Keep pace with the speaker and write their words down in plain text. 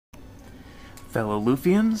Fellow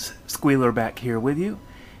Lufians, Squealer back here with you,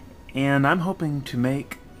 and I'm hoping to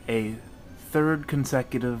make a third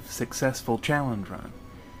consecutive successful challenge run.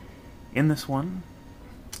 In this one,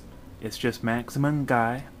 it's just Maxim and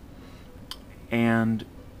Guy, and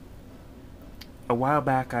a while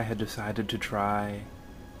back I had decided to try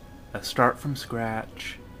a start from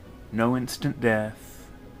scratch, no instant death,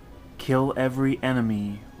 kill every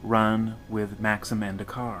enemy run with Maxim and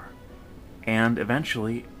Dekar. And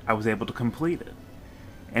eventually I was able to complete it.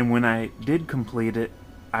 And when I did complete it,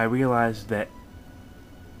 I realized that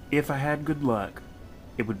if I had good luck,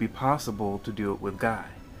 it would be possible to do it with Guy,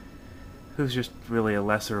 who's just really a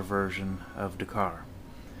lesser version of Dekar.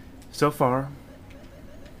 So far,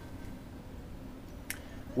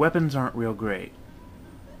 weapons aren't real great.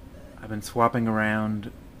 I've been swapping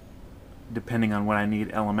around depending on what I need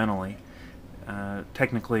elementally.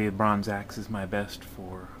 Technically, Bronze Axe is my best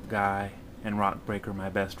for Guy, and Rockbreaker my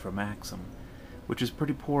best for Maxim, which is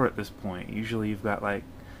pretty poor at this point. Usually you've got like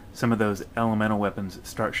some of those elemental weapons that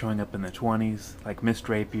start showing up in the 20s, like Mist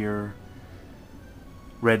Rapier,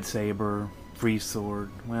 Red Saber, Freeze Sword.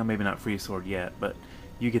 Well, maybe not Freeze Sword yet, but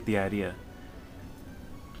you get the idea.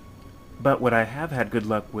 But what I have had good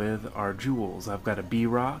luck with are jewels. I've got a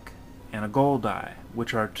B-Rock and a Gold Eye,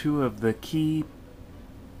 which are two of the key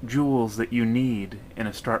jewels that you need in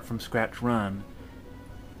a start from scratch run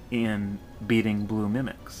in beating blue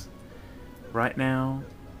mimics. Right now,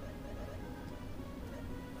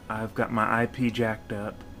 I've got my IP jacked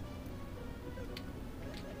up,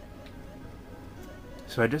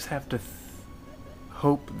 so I just have to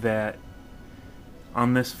hope that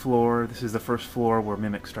on this floor, this is the first floor where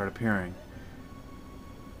mimics start appearing,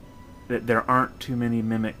 that there aren't too many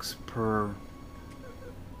mimics per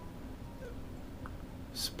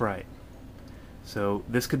sprite. So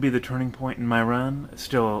this could be the turning point in my run.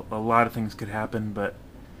 Still, a lot of things could happen, but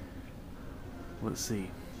let's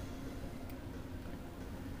see.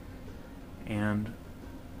 And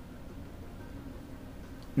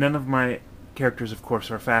none of my characters, of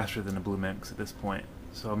course, are faster than the blue mimics at this point,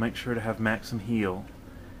 so I'll make sure to have Maxim heal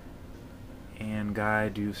and Guy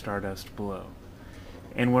do Stardust Blow.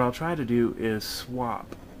 And what I'll try to do is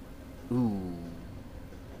swap. Ooh.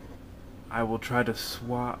 I will try to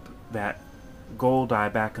swap that Gold Eye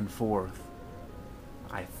back and forth,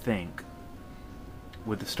 I think,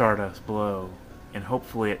 with the Stardust Blow, and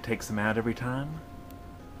hopefully it takes them out every time.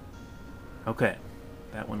 Okay,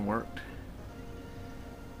 that one worked.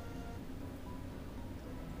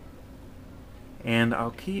 And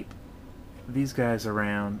I'll keep these guys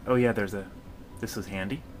around. Oh yeah, this is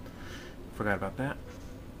handy. Forgot about that.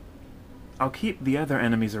 I'll keep the other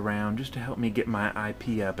enemies around just to help me get my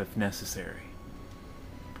IP up if necessary.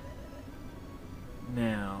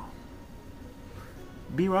 Now,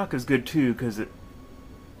 B-Rock is good too because it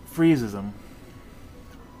freezes them,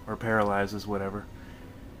 or paralyzes, whatever.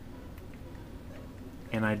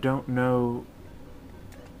 And I don't know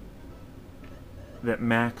that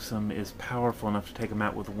Maxim is powerful enough to take him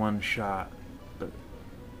out with one shot, but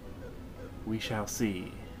we shall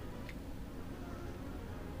see.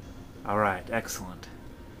 Alright, excellent.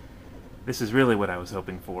 This is really what I was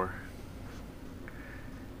hoping for.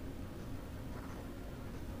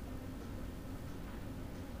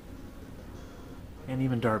 And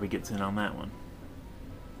even Darby gets in on that one.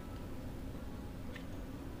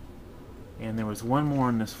 And there was one more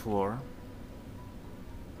on this floor.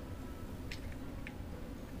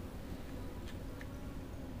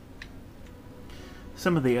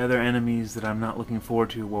 Some of the other enemies that I'm not looking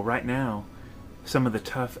forward to, well, right now, some of the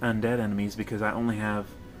tough undead enemies, because I only have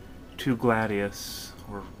 2 Gladius,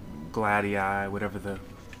 or Gladii, whatever the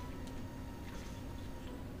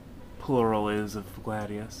plural is of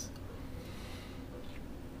Gladius.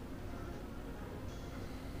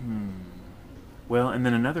 Well, and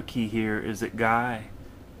then another key here is that Guy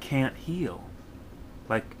can't heal.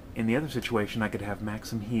 Like in the other situation, I could have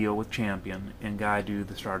Maxim heal with Champion and Guy do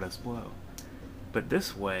the Stardust Blow. But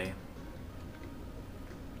this way,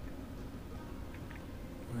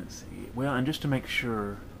 let's see. Well, and just to make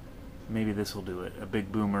sure, maybe this will do it. A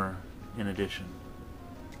big boomer in addition.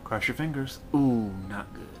 Cross your fingers. Ooh,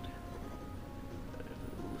 not good.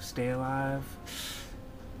 Stay alive.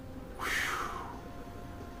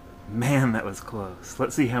 Man, that was close.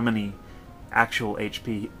 Let's see how many actual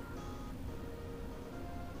HP.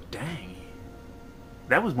 Dang.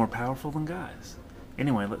 That was more powerful than Guy's.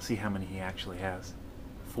 Anyway, let's see how many he actually has.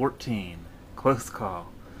 14. Close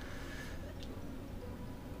call.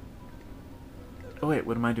 Oh wait,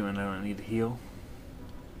 what am I doing? I don't need to heal.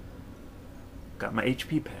 Got my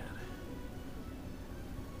HP pad.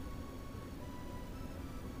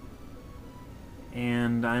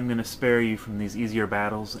 And I'm going to spare you from these easier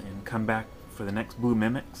battles and come back for the next blue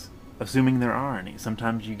mimics, assuming there are any.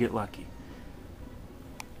 Sometimes you get lucky.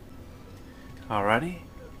 Alrighty.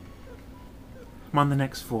 I'm on the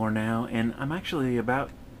next floor now, and I'm actually about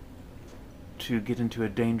to get into a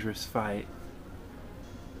dangerous fight.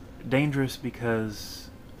 Dangerous because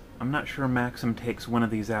I'm not sure Maxim takes one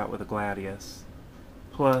of these out with a Gladius.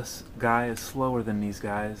 Plus, Guy is slower than these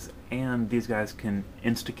guys, and these guys can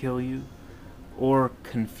insta-kill you or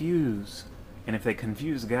confuse, and if they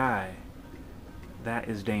confuse Guy, that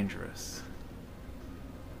is dangerous.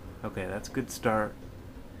 Okay, that's a good start.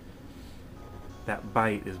 That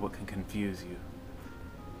bite is what can confuse you.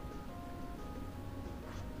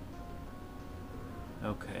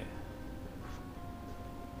 Okay.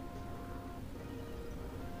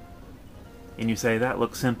 And you say, that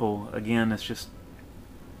looks simple. Again, it's just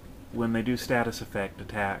when they do status effect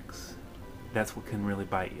attacks, that's what can really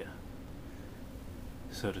bite you,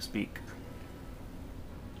 so to speak.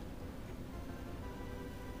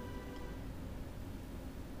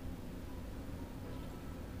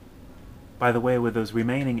 By the way, with those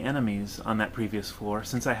remaining enemies on that previous floor,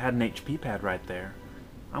 since I had an HP pad right there,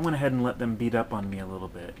 I went ahead and let them beat up on me a little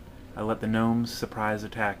bit. I let the gnomes surprise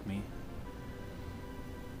attack me.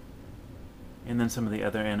 And then some of the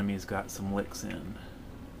other enemies got some licks in.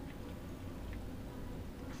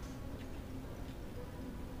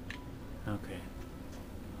 Okay.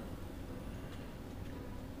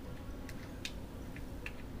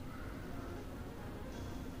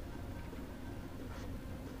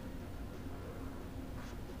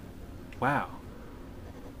 Wow.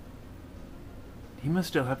 He must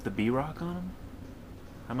still have the B-Rock on him?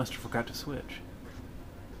 I must have forgot to switch.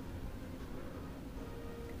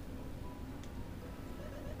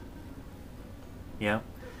 Yep.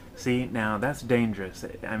 See, now that's dangerous.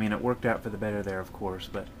 I mean, it worked out for the better there, of course,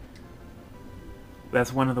 but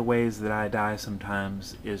that's one of the ways that I die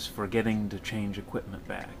sometimes, is forgetting to change equipment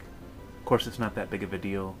back. Of course, it's not that big of a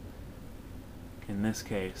deal in this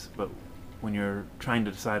case, but when you're trying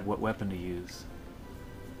to decide what weapon to use,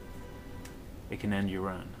 it can end your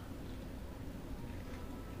run.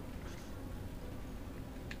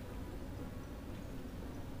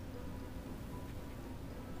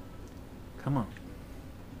 Come on.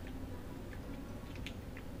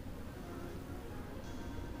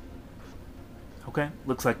 Okay,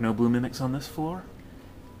 looks like no blue mimics on this floor.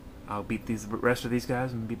 I'll beat the rest of these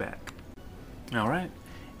guys and be back. Alright,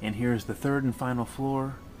 and here's the third and final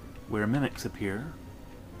floor where mimics appear.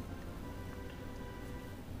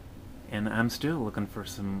 And I'm still looking for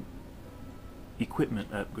some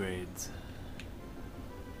equipment upgrades.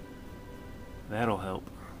 That'll help.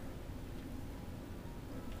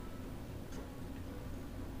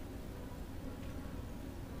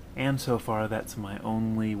 And so far that's my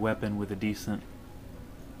only weapon with a decent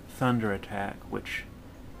thunder attack, which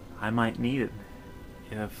I might need it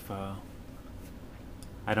if I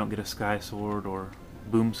don't get a sky sword or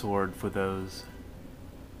boom sword for those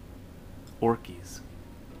orkies.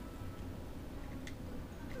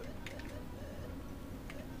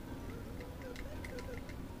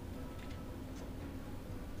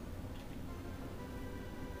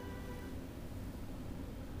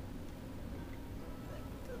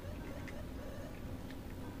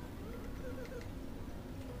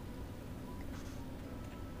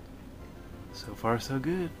 So far, so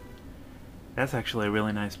good. That's actually a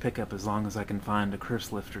really nice pickup as long as I can find a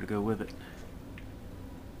curse lifter to go with it.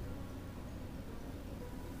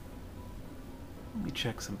 Let me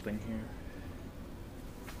check something here.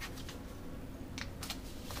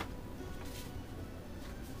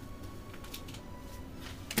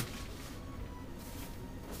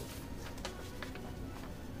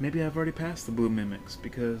 Maybe I've already passed the blue mimics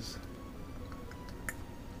because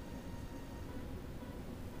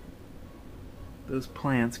those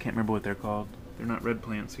plants, can't remember what they're called. They're not red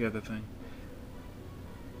plants, the other thing.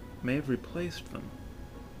 May have replaced them.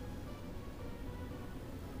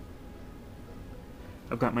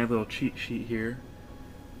 I've got my little cheat sheet here.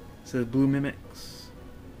 It says blue mimics,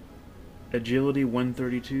 agility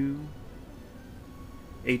 132,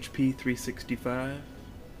 HP 365.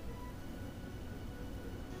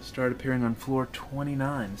 Start appearing on floor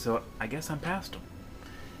 29, so I guess I'm past them.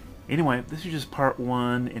 Anyway, this is just part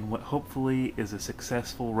one in what hopefully is a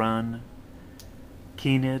successful run.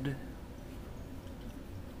 KEENID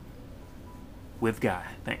with Guy.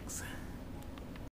 Thanks.